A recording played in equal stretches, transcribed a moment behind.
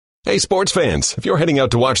Hey, sports fans, if you're heading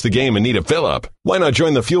out to watch the game and need a fill-up, why not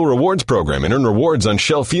join the Fuel Rewards program and earn rewards on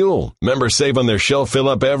Shell Fuel? Members save on their Shell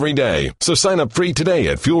fill-up every day. So sign up free today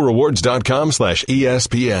at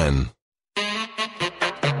fuelrewards.com/ESPN.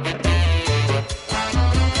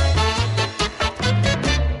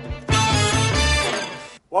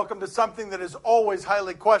 Welcome to something that is always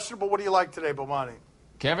highly questionable. What do you like today, Bomani?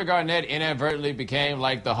 Kevin Garnett inadvertently became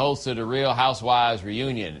like the host of the Real Housewives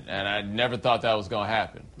reunion, and I never thought that was going to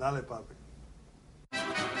happen. Dale, papi.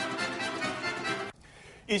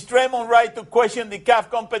 Is Draymond right to question the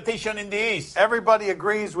CAF competition in the East? Everybody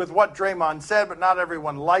agrees with what Draymond said, but not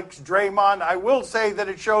everyone likes Draymond. I will say that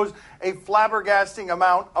it shows a flabbergasting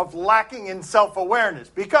amount of lacking in self-awareness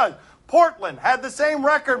because Portland had the same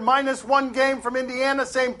record, minus one game from Indiana,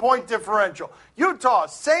 same point differential. Utah,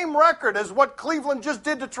 same record as what Cleveland just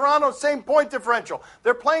did to Toronto, same point differential.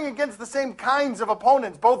 They're playing against the same kinds of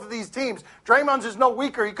opponents, both of these teams. Draymond's is no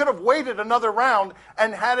weaker. He could have waited another round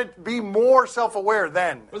and had it be more self-aware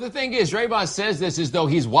then. Well, the thing is, Draymond says this as though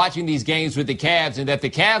he's watching these games with the Cavs and that the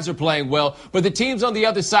Cavs are playing well, but the teams on the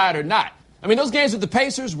other side are not. I mean, those games with the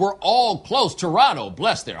Pacers were all close. Toronto,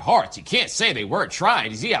 bless their hearts. You can't say they weren't trying.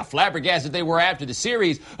 You see how flabbergasted they were after the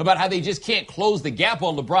series about how they just can't close the gap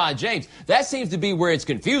on LeBron James. That seems to be where it's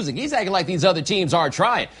confusing. He's acting like these other teams aren't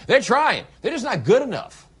trying. They're trying. They're just not good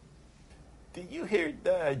enough. Did you hear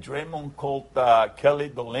that Draymond called Kelly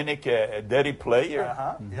Olynyk a dirty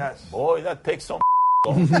player? Yes. Boy, that takes some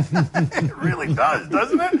It really does,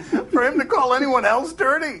 doesn't it? For him to call anyone else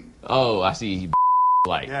dirty. Oh, I see.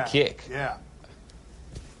 Kick. Yeah.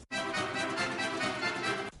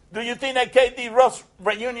 Do you think that KD Russ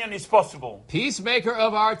reunion is possible? Peacemaker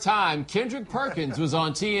of our time, Kendrick Perkins was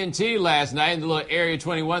on TNT last night in the little Area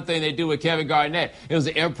 21 thing they do with Kevin Garnett. It was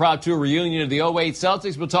an impromptu reunion of the 08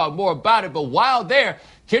 Celtics. We'll talk more about it. But while there,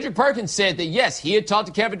 Kendrick Perkins said that, yes, he had talked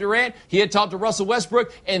to Kevin Durant, he had talked to Russell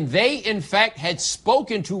Westbrook, and they, in fact, had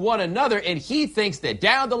spoken to one another, and he thinks that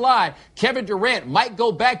down the line, Kevin Durant might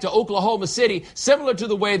go back to Oklahoma City, similar to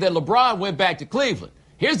the way that LeBron went back to Cleveland.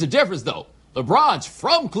 Here's the difference, though. LeBron's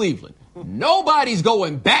from Cleveland. Nobody's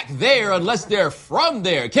going back there unless they're from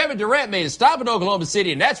there. Kevin Durant made a stop in Oklahoma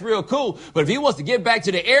City, and that's real cool. But if he wants to get back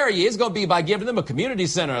to the area, it's going to be by giving them a community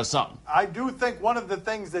center or something. I do think one of the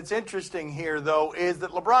things that's interesting here, though, is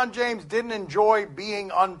that LeBron James didn't enjoy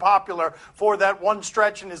being unpopular for that one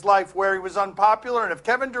stretch in his life where he was unpopular. And if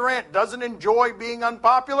Kevin Durant doesn't enjoy being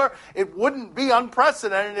unpopular, it wouldn't be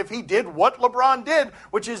unprecedented if he did what LeBron did,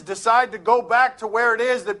 which is decide to go back to where it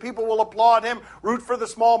is that people will applaud him, root for the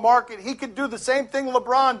small market. He could do the same thing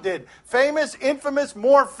LeBron did. Famous, infamous,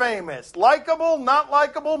 more famous. Likeable, not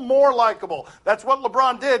likeable, more likeable. That's what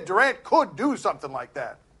LeBron did. Durant could do something like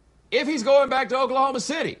that. If he's going back to Oklahoma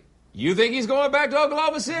City. You think he's going back to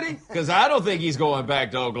Oklahoma City? Because I don't think he's going back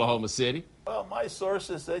to Oklahoma City. Well, my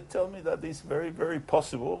sources, they tell me that it's very, very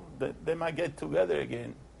possible that they might get together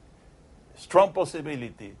again. Strong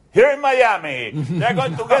possibility. Here in Miami, they're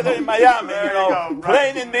going together in Miami,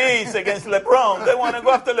 playing in the East against LeBron. They want to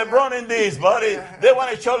go after LeBron in the East, buddy. They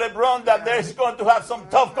want to show LeBron that there's going to have some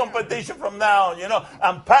tough competition from now on,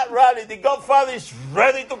 And Pat Riley, the Godfather, is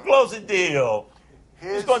ready to close the deal.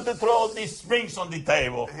 He's going to throw these rings on the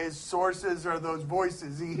table. His sources are those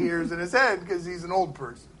voices he hears in his head because he's an old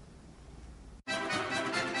person.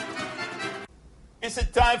 Is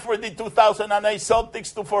it time for the 2008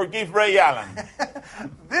 Celtics to forgive Ray Allen?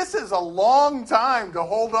 This is a long time to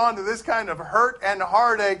hold on to this kind of hurt and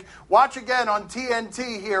heartache. Watch again on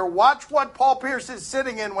TNT here. Watch what Paul Pierce is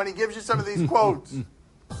sitting in when he gives you some of these quotes.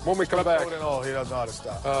 When we come back, He doesn't know how to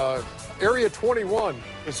stop. Area 21,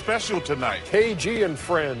 It's special tonight. KG and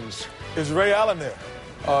friends. Is Ray Allen there?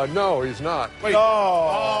 No, he's not. Wait.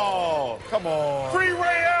 Oh, come on. Free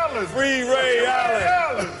Ray Allen! Free Ray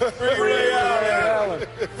Allen. Free Ray Allen!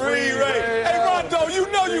 Free Ray! Hey, Rondo, you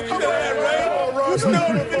know you could have had Ray. You still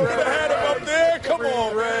you could have had him up there. Come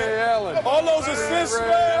on, Ray Allen. All those assists,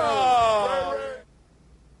 man.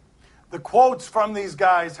 The quotes from these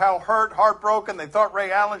guys, how hurt, heartbroken. They thought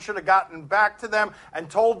Ray Allen should have gotten back to them and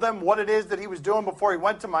told them what it is that he was doing before he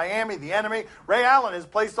went to Miami, the enemy. Ray Allen has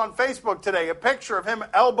placed on Facebook today a picture of him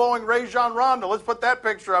elbowing Rajon Rondo. Let's put that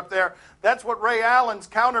picture up there. That's what Ray Allen's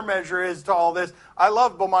countermeasure is to all this. I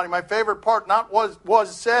love Bomani. My favorite part, not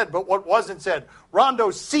was said, but what wasn't said.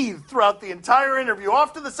 Rondo seethed throughout the entire interview,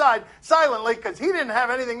 off to the side, silently, because he didn't have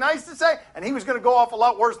anything nice to say, and he was going to go off a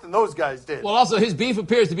lot worse than those guys did. Well, also, his beef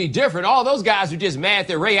appears to be different. All those guys are just mad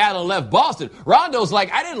that Ray Allen left Boston. Rondo's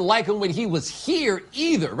like, I didn't like him when he was here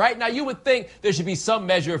either, right? Now, you would think there should be some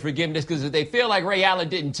measure of forgiveness, because if they feel like Ray Allen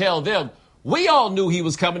didn't tell them We all knew he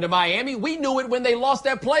was coming to Miami. We knew it when they lost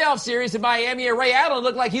that playoff series in Miami, and Ray Allen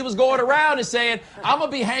looked like he was going around and saying, I'm going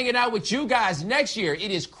to be hanging out with you guys next year. It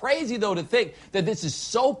is crazy, though, to think that this is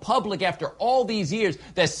so public after all these years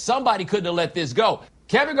that somebody couldn't have let this go.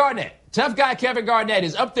 Kevin Garnett, tough guy Kevin Garnett,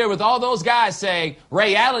 is up there with all those guys saying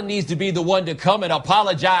Ray Allen needs to be the one to come and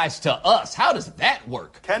apologize to us. How does that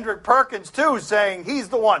work? Kendrick Perkins, too, saying he's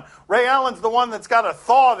the one. Ray Allen's the one that's got to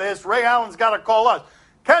thaw this. Ray Allen's got to call us.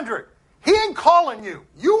 Kendrick, he ain't calling you.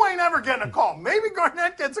 You ain't ever getting a call. Maybe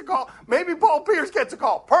Garnett gets a call. Maybe Paul Pierce gets a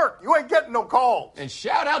call. Perk, you ain't getting no calls. And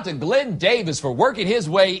shout out to Glenn Davis for working his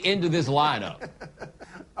way into this lineup.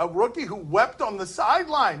 A rookie who wept on the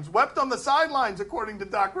sidelines, according to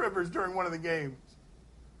Doc Rivers during one of the games.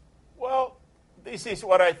 Well, this is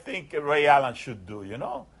what I think Ray Allen should do,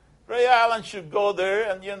 Ray Allen should go there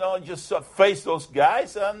and, just face those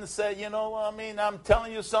guys and say, I'm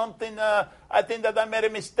telling you something. I think that I made a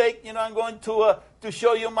mistake. I'm going to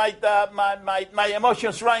show you my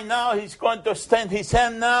emotions right now. He's going to extend his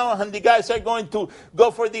hand now, and the guys are going to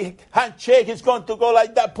go for the handshake. He's going to go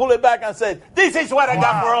like that, pull it back, and say, this is what I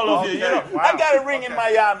got for all of you. I got a ring in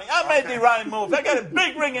Miami. I made the right move. I got a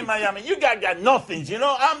big ring in Miami. You guys got nothing.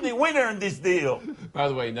 I'm the winner in this deal. By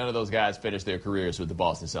the way, none of those guys finished their careers with the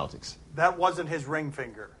Boston Celtics. That wasn't his ring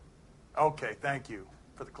finger. Okay, thank you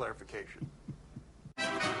for the clarification.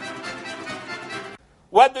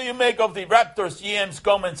 What do you make of the Raptors GM's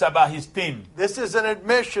comments about his team? This is an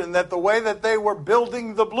admission that the way that they were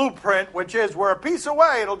building the blueprint, which is we're a piece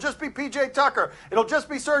away, it'll just be P.J. Tucker, it'll just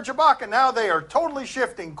be Serge Ibaka. Now they are totally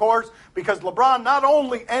shifting course because LeBron not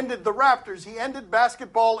only ended the Raptors, he ended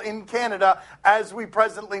basketball in Canada as we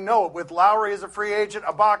presently know it, with Lowry as a free agent,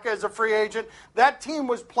 Ibaka as a free agent. That team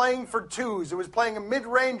was playing for twos. It was playing a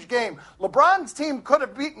mid-range game. LeBron's team could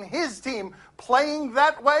have beaten his team playing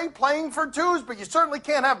that way, playing for twos, but you certainly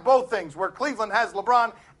can't have both things, where Cleveland has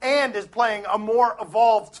LeBron and is playing a more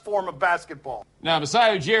evolved form of basketball. Now,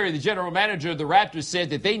 Masai Ujiri, the general manager of the Raptors,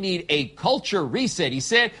 said that they need a culture reset. He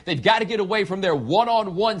said they've got to get away from their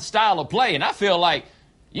one-on-one style of play, and I feel like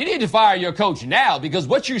you need to fire your coach now, because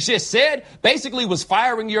what you just said basically was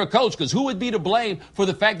firing your coach, because who would be to blame for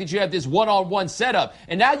the fact that you have this one-on-one setup?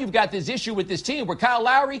 And now you've got this issue with this team where Kyle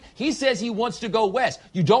Lowry, he says he wants to go west.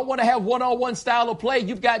 You don't want to have one-on-one style of play.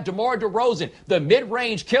 You've got DeMar DeRozan, the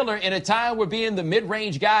mid-range killer, in a time where being the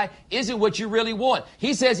mid-range guy isn't what you really want.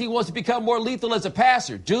 He says he wants to become more lethal as a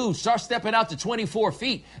passer. Dude, start stepping out to 24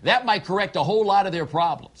 feet. That might correct a whole lot of their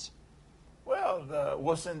problems. Well,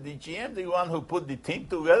 wasn't the GM the one who put the team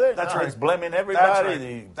together? That's right. right. He's blaming everybody,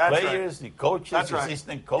 right. the players, the coaches, the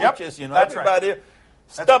assistant coaches, Yep. That's everybody. Right.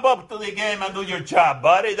 Step up to the game and do your job,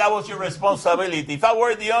 buddy. That was your responsibility. If I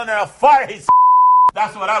were the owner, I'd fire his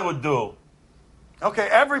That's what I would do. Okay,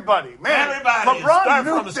 everybody. Man, everybody. LeBron Start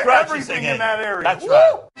knew from scratch everything again. in that area. That's Woo!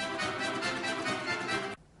 right.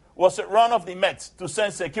 Was it wrong of the Mets to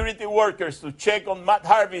send security workers to check on Matt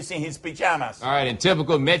Harvey's in his pajamas? All right, in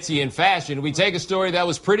typical Metsian fashion, we take a story that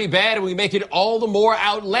was pretty bad and we make it all the more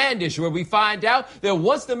outlandish, where we find out that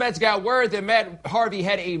once the Mets got word that Matt Harvey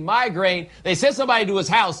had a migraine, they sent somebody to his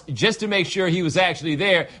house just to make sure he was actually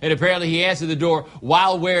there, and apparently he answered the door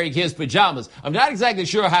while wearing his pajamas. I'm not exactly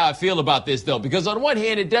sure how I feel about this, though, because on one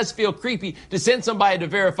hand, it does feel creepy to send somebody to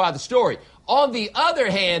verify the story. On the other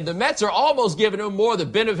hand, the Mets are almost giving him more the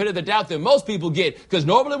benefit of the doubt than most people get, because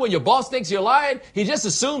normally when your boss thinks you're lying, he just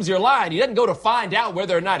assumes you're lying. He doesn't go to find out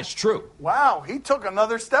whether or not it's true. Wow, he took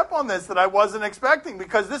another step on this that I wasn't expecting,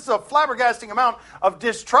 because this is a flabbergasting amount of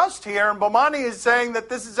distrust here, and Bomani is saying that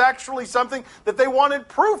this is actually something that they wanted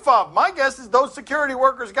proof of. My guess is those security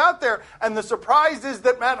workers got there, and the surprise is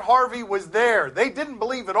that Matt Harvey was there. They didn't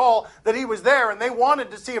believe at all that he was there, and they wanted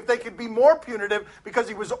to see if they could be more punitive because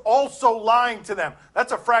he was also lying to them.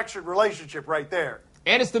 That's a fractured relationship right there.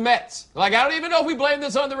 And it's the Mets. Like, I don't even know if we blame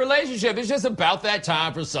this on the relationship. It's just about that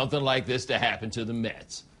time for something like this to happen to the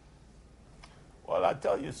Mets. Well, I'll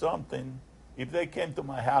tell you something. If they came to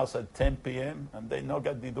my house at 10 p.m. and they knock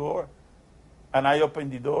at the door, and I open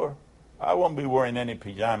the door, I won't be wearing any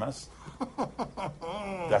pajamas.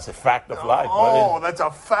 That's a fact of life. Oh, that's a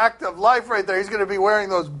fact of life right there. He's going to be wearing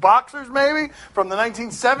those boxers, maybe, from the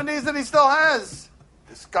 1970s that he still has.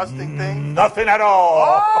 Disgusting thing. Nothing at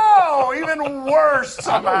all. Oh, even worse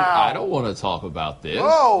somehow. I don't want to talk about this.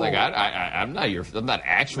 Whoa. Like, I'm not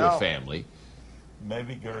actual family.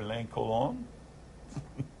 Maybe Guerlain Cologne?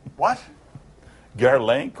 What?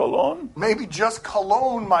 Guerlain Cologne? Maybe just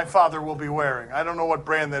cologne my father will be wearing. I don't know what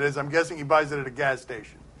brand that is. I'm guessing he buys it at a gas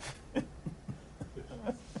station.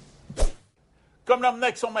 Coming up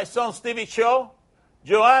next on my son Stevie's show,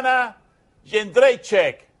 Joanna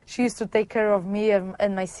Jędrzejczyk. she used to take care of me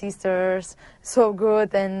and my sisters so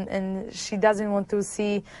good, and she doesn't want to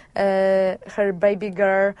see her baby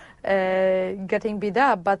girl getting beat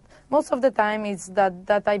up. But most of the time it's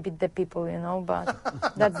that I beat the people, but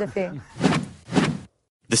that's the thing.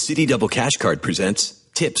 The Citi Double Cash Card presents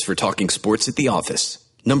Tips for Talking Sports at the Office.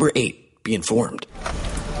 Number 8, be informed.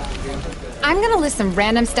 I'm going to list some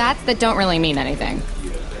random stats that don't really mean anything.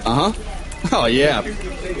 Uh-huh. Oh, yeah.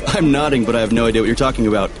 I'm nodding, but I have no idea what you're talking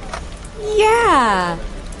about. Yeah,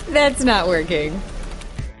 that's not working.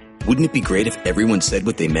 Wouldn't it be great if everyone said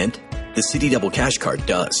what they meant? The Citi Double Cash Card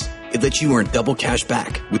does. It lets you earn double cash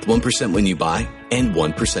back with 1% when you buy and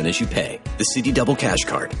 1% as you pay. The Citi Double Cash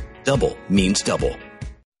Card. Double means double.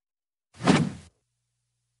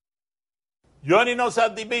 Joining us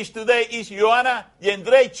at the beach today is Joanna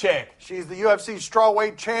Jędrzejczyk. She's the UFC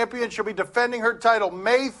strawweight champion. She'll be defending her title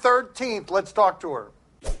May 13th. Let's talk to her.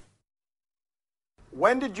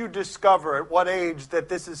 When did you discover, at what age, that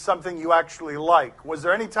this is something you actually like? Was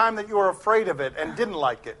there any time that you were afraid of it and didn't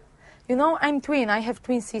like it? I'm twin. I have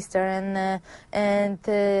twin sister, and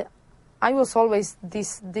I was always the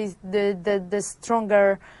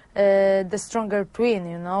stronger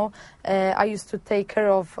twin. I used to take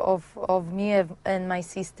care of me and my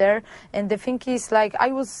sister, and the thing is, like,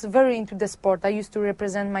 I was very into the sport. I used to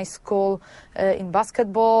represent my school in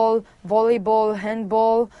basketball, volleyball,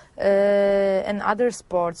 handball, and other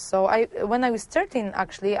sports. So when I was 13,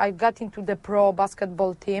 actually, I got into the pro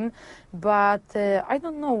basketball team, but I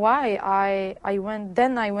don't know why I went.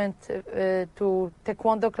 Then I went to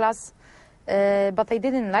taekwondo class, but I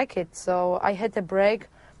didn't like it, so I had a break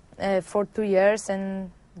for 2 years,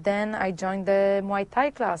 and then I joined the Muay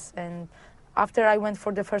Thai class. And after I went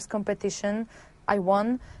for the first competition, I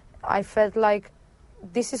won. I felt like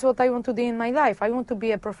this is what I want to do in my life. I want to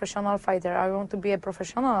be a professional fighter. I want to be a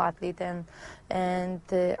professional athlete, and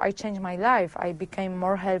I changed my life. I became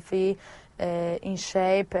more healthy, in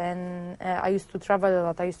shape, and I used to travel a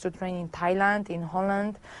lot. I used to train in Thailand, in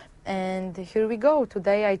Holland. And here we go.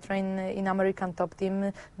 Today I train in American Top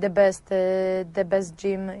Team, the best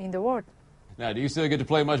gym in the world. Now, do you still get to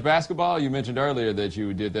play much basketball? You mentioned earlier that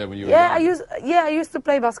you did that when you were young. I used to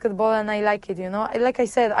play basketball, and I like it. Like I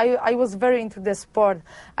said, I was very into the sport.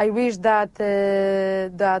 I wish that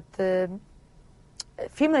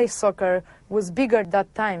female soccer was bigger at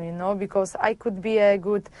that time, because I could be a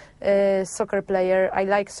good soccer player. I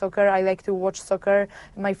like soccer. I like to watch soccer.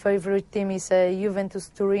 My favorite team is Juventus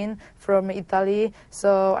Turin from Italy.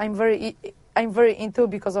 So I'm very into,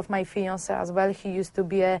 because of my fiancé as well. He used to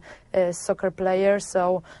be a soccer player.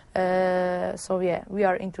 So yeah, we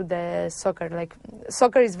are into the soccer. Like,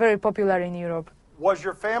 soccer is very popular in Europe. Was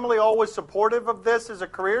your family always supportive of this as a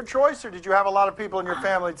career choice, or did you have a lot of people in your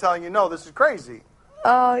family telling you, no, this is crazy?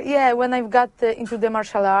 Yeah, when I got into the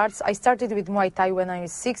martial arts, I started with Muay Thai when I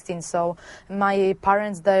was 16. So my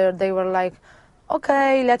parents, they were like,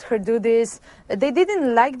 okay, let her do this. They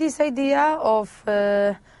didn't like this idea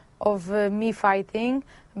of me fighting,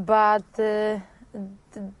 but they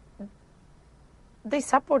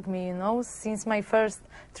support me, since my first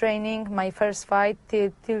training, my first fight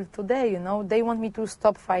till today. They want me to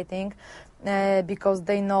stop fighting because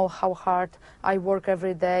they know how hard I work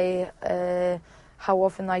every day, how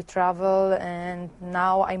often I travel, and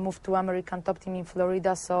now I moved to American Top Team in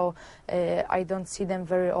Florida, so I don't see them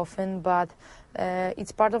very often, but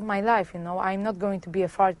it's part of my life. I'm not going to be a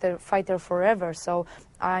fighter forever, so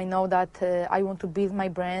I know that I want to build my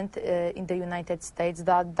brand in the United States.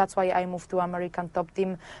 That's why I moved to American Top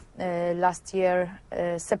Team last year,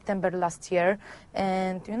 September last year,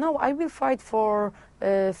 and I will fight for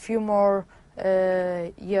a few more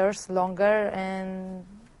years longer, and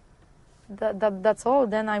that's all.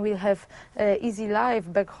 Then I will have an easy life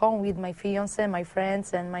back home with my fiancé, my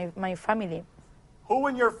friends, and my family. Who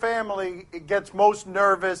in your family gets most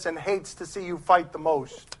nervous and hates to see you fight the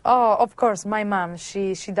most? Oh, of course, my mom.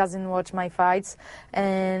 She doesn't watch my fights,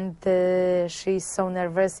 and she's so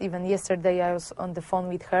nervous. Even yesterday I was on the phone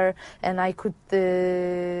with her, and I could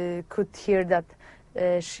hear that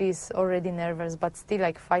she's already nervous, but still,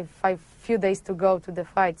 like few days to go to the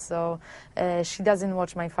fight, so she doesn't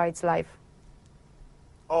watch my fights live.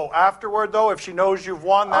 Oh, afterward, though, if she knows you've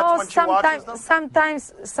won, that's when she watches them?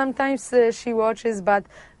 Sometimes she watches, but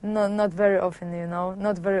not very often,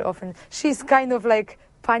 not very often. She's kind of like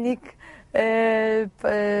panic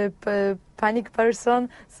panic person,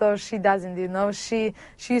 so she doesn't, She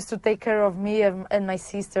used to take care of me and my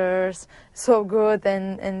sisters so good,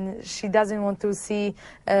 and she doesn't want to see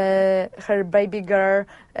her baby girl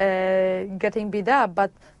getting beat up.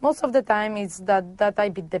 But most of the time it's that I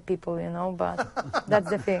beat the people, but that's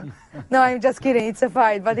the thing. No, I'm just kidding. It's a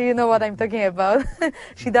fight, but you know what I'm talking about.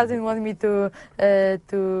 She doesn't want me to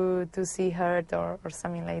see hurt or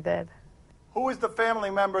something like that. Who is the family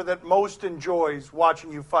member that most enjoys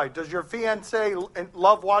watching you fight? Does your fiancé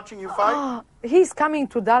love watching you fight? He's coming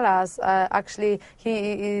to Dallas. Actually, he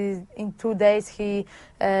is, in 2 days he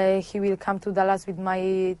will come to Dallas with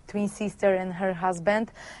my twin sister and her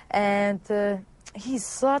husband, and he's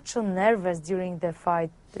such a nervous during the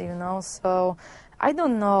fight, So I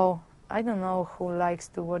don't know who likes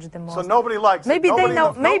to watch the most. So nobody likes maybe it. They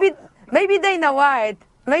know. Maybe Dana White.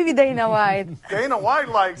 Maybe Dana White. Dana White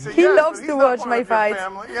likes it. He yes, loves to watch my fights.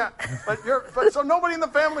 Yeah, but so nobody in the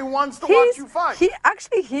family wants to watch you fight.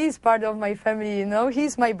 He's part of my family.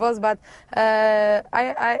 He's my boss, but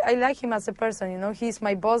I like him as a person. He's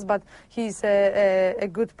my boss, but he's a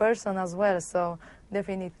good person as well. So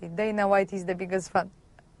definitely, Dana White is the biggest fan.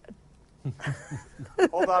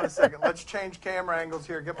 Hold on a second. Let's change camera angles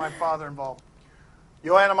here. Get my father involved.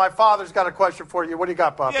 Joanna, my father's got a question for you. What do you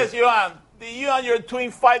got, Papi? Yes, Joanna. Did you and your twin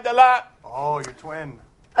fight a lot? Oh, your twin.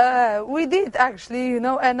 We did actually,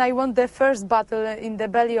 and I won the first battle in the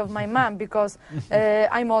belly of my mom because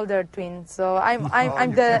I'm older twin. So I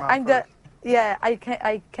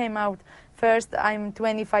came out first. I'm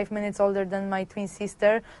 25 minutes older than my twin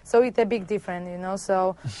sister, so it's a big difference,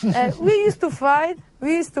 So we used to fight, but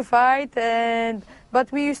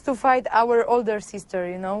we used to fight our older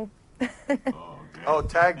sister, Oh,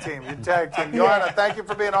 tag team. You tag team. Joanna, thank you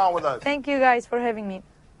for being on with us. Thank you guys for having me.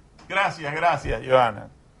 Gracias, Joanna.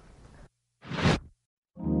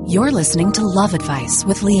 You're listening to Love Advice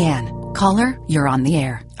with Leanne. Caller, you're on the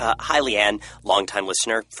air. Hi, Leanne. Long-time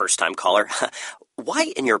listener, first-time caller.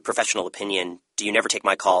 Why, in your professional opinion, do you never take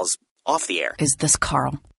my calls off the air? Is this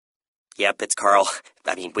Carl? Yep, it's Carl.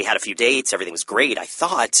 I mean, we had a few dates. Everything was great. I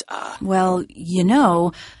thought, Well,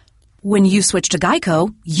 when you switch to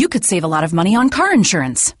Geico, you could save a lot of money on car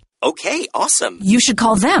insurance. Okay, awesome. You should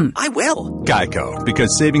call them. I will. Geico,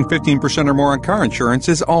 because saving 15% or more on car insurance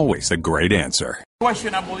is always a great answer.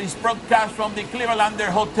 Questionable is broadcast from the Clevelander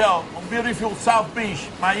Hotel on beautiful South Beach,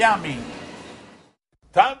 Miami.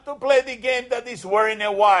 Time to play the game that is wearing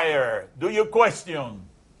a wire. Do you question?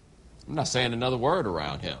 I'm not saying another word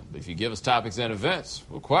around him. But if you give us topics and events,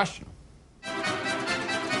 we'll question them.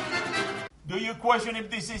 Do you question if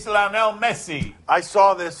this is Lionel Messi? I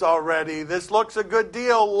saw this already. This looks a good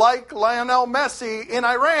deal like Lionel Messi in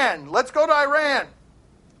Iran. Let's go to Iran.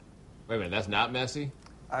 Wait a minute, that's not Messi?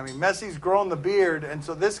 I mean, Messi's grown the beard, and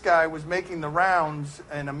so this guy was making the rounds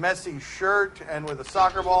in a Messi shirt and with a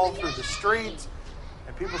soccer ball through the streets.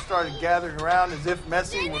 And people started gathering around as if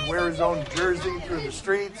Messi would wear his own jersey through the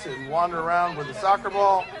streets and wander around with a soccer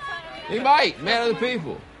ball. He might, man of the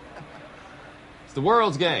people. It's the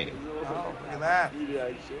world's game. Oh, look at that.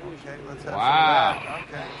 Okay, let's have wow. Some of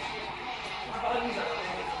that.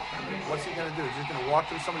 Okay. What's he going to do? Is he going to walk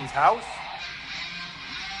through somebody's house?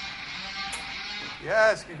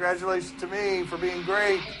 Yes, congratulations to me for being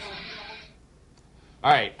great.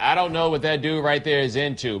 All right, I don't know what that dude right there is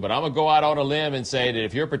into, but I'm going to go out on a limb and say that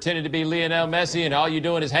if you're pretending to be Lionel Messi and all you're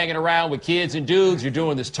doing is hanging around with kids and dudes, you're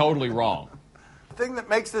doing this totally wrong. The thing that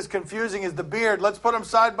makes this confusing is the beard. Let's put them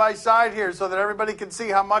side by side here so that everybody can see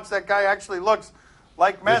how much that guy actually looks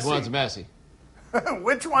like Messi. Which one's Messi?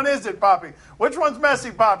 Which one is it, Papi? Which one's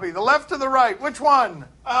Messi, Papi? The left or the right? Which one?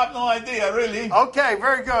 I have no idea, really. Okay,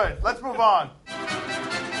 very good. Let's move on.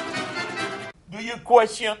 Do you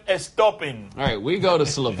question stopping? All right, we go to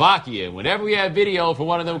Slovakia. Whenever we have video from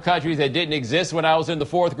one of them countries that didn't exist when I was in the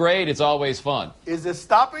 4th grade, it's always fun. Is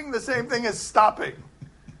stopping the same thing as stopping?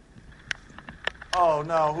 Oh,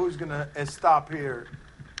 no. Who's going to stop here?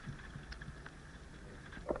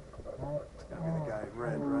 It's going to be the guy in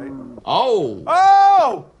red, right? Oh!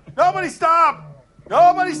 Oh! Nobody stop!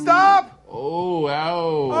 Nobody stop! Oh,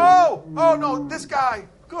 ow. Oh! Oh, no, this guy.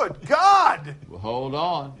 Good God! Well, hold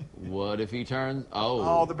on. What if he turns... Oh.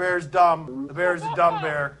 Oh, the bear's dumb. The bear's a dumb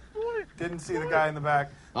bear. Didn't see the guy in the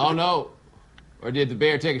back. Oh, no. Or did the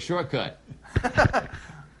bear take a shortcut?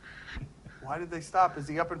 Why did they stop? Is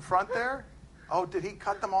he up in front there? Oh, did he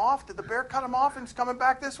cut them off? Did the bear cut him off and he's coming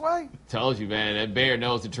back this way? Told you, man. That bear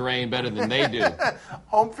knows the terrain better than they do.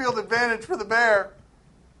 Home field advantage for the bear.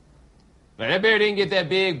 But that bear didn't get that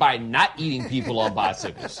big by not eating people on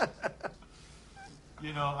bicycles.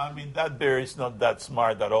 You know, I mean, that bear is not that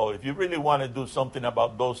smart at all. If you really want to do something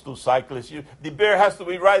about those two cyclists, the bear has to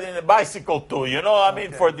be riding a bicycle too, you know, I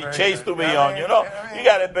mean, for the chase to be on, you know. You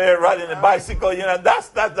got a bear riding a bicycle, you know, that's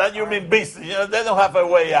human business, you know, they don't have a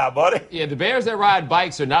way out, buddy. Yeah, the bears that ride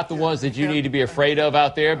bikes are not the ones that you need to be afraid of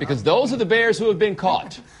out there, because those are the bears who have been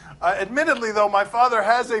caught. Admittedly, though, my father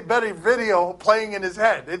has a better video playing in his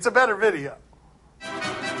head. It's a better video.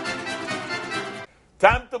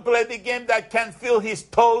 Time to play the game that can feel his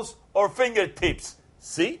toes or fingertips.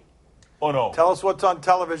 See or no? Tell us what's on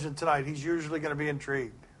television tonight. He's usually going to be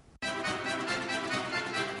intrigued.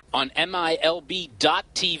 On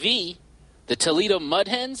MILB.TV, the Toledo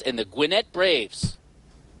Mudhens and the Gwinnett Braves.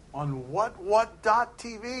 On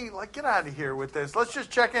what.TV? Like, get out of here with this. Let's just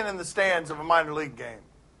check in the stands of a minor league game.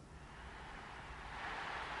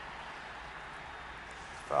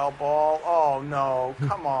 Foul ball. Oh, no.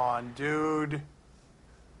 Come on, dude.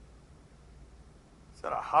 Is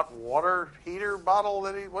that a hot water heater bottle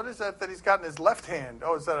what is that he's got in his left hand?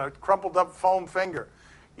 Oh, is that a crumpled up foam finger?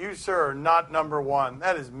 You, sir, are not number one.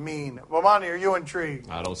 That is mean. Bomani, are you intrigued?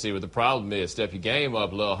 I don't see what the problem is. Step your game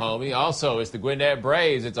up, little homie. Also, it's the Gwinnett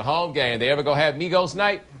Braves. It's a home game. They ever go have Migos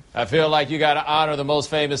night? I feel like you got to honor the most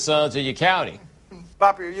famous sons of your county.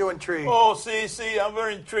 Papi, are you intrigued? Oh, see, I'm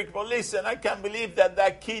very intrigued. But listen, I can't believe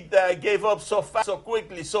that kid gave up so fast, so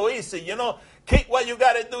quickly, so easy. You know, kid, what you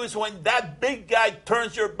got to do is when that big guy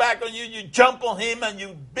turns your back on you, you jump on him and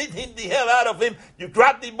you beat him the hell out of him. You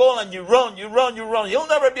grab the ball and you run. He'll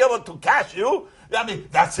never be able to catch you. I mean,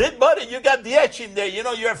 that's it, buddy. You got the edge in there. You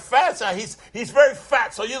know, you're fast, and he's very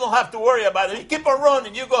fat, so you don't have to worry about it. You keep on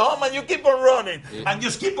running. You go home, and you keep on running. Yeah. And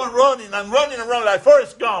just keep on running and running like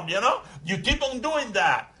Forrest Gump, you know? You keep on doing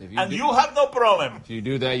that, you have no problem. If you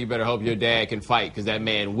do that, you better hope your dad can fight, because that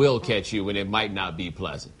man will catch you, and it might not be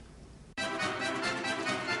pleasant.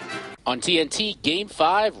 On TNT, Game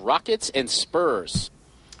 5, Rockets and Spurs.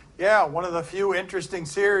 Yeah, one of the few interesting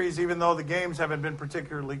series, even though the games haven't been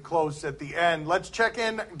particularly close at the end. Let's check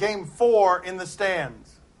in Game 4 in the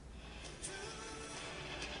stands.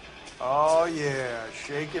 Oh, yeah.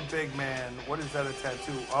 Shake it, big man. What is that a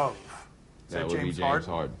tattoo of? Is that would James be James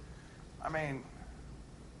Harden. I mean,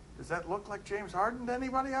 does that look like James Harden to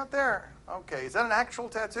anybody out there? Okay, is that an actual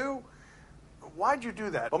tattoo? Why'd you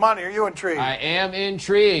do that? Bomani, are you intrigued? I am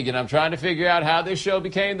intrigued, and I'm trying to figure out how this show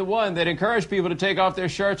became the one that encouraged people to take off their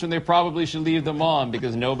shirts when they probably should leave them on,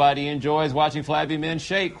 because nobody enjoys watching flabby men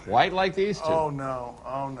shake quite like these two. Oh, no.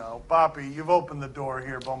 Papi, you've opened the door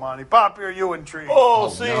here, Bomani. Papi, are you intrigued?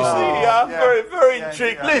 I'm very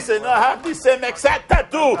intrigued. Yeah. Listen, I have the same exact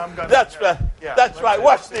tattoo. That's right. Yeah. That's right.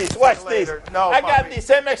 Watch this. No, I got the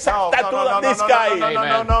same exact tattoo on this guy. No.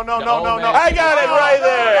 I got it right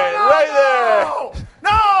there.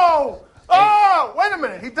 No! Oh, wait a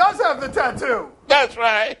minute. He does have the tattoo. That's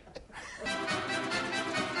right.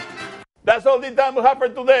 That's all the time we have for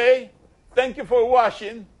today. Thank you for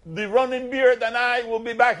watching. The Running Beard and I will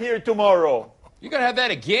be back here tomorrow. You gonna have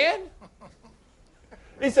that again?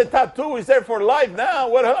 It's a tattoo. It's there for life now.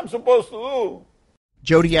 What am I supposed to do?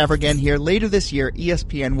 Jody Avergan here. Later this year,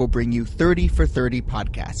 ESPN will bring you 30 for 30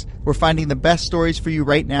 podcasts. We're finding the best stories for you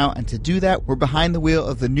right now, and to do that, we're behind the wheel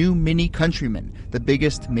of the new Mini Countryman, the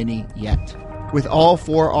biggest Mini yet. With all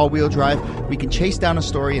 4 all-wheel drive, we can chase down a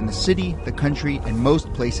story in the city, the country, and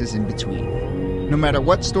most places in between. No matter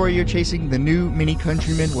what story you're chasing, the new Mini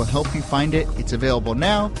Countryman will help you find it. It's available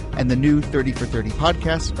now, and the new 30 for 30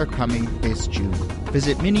 podcasts are coming this June.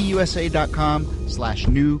 Visit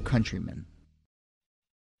miniusa.com/newcountryman.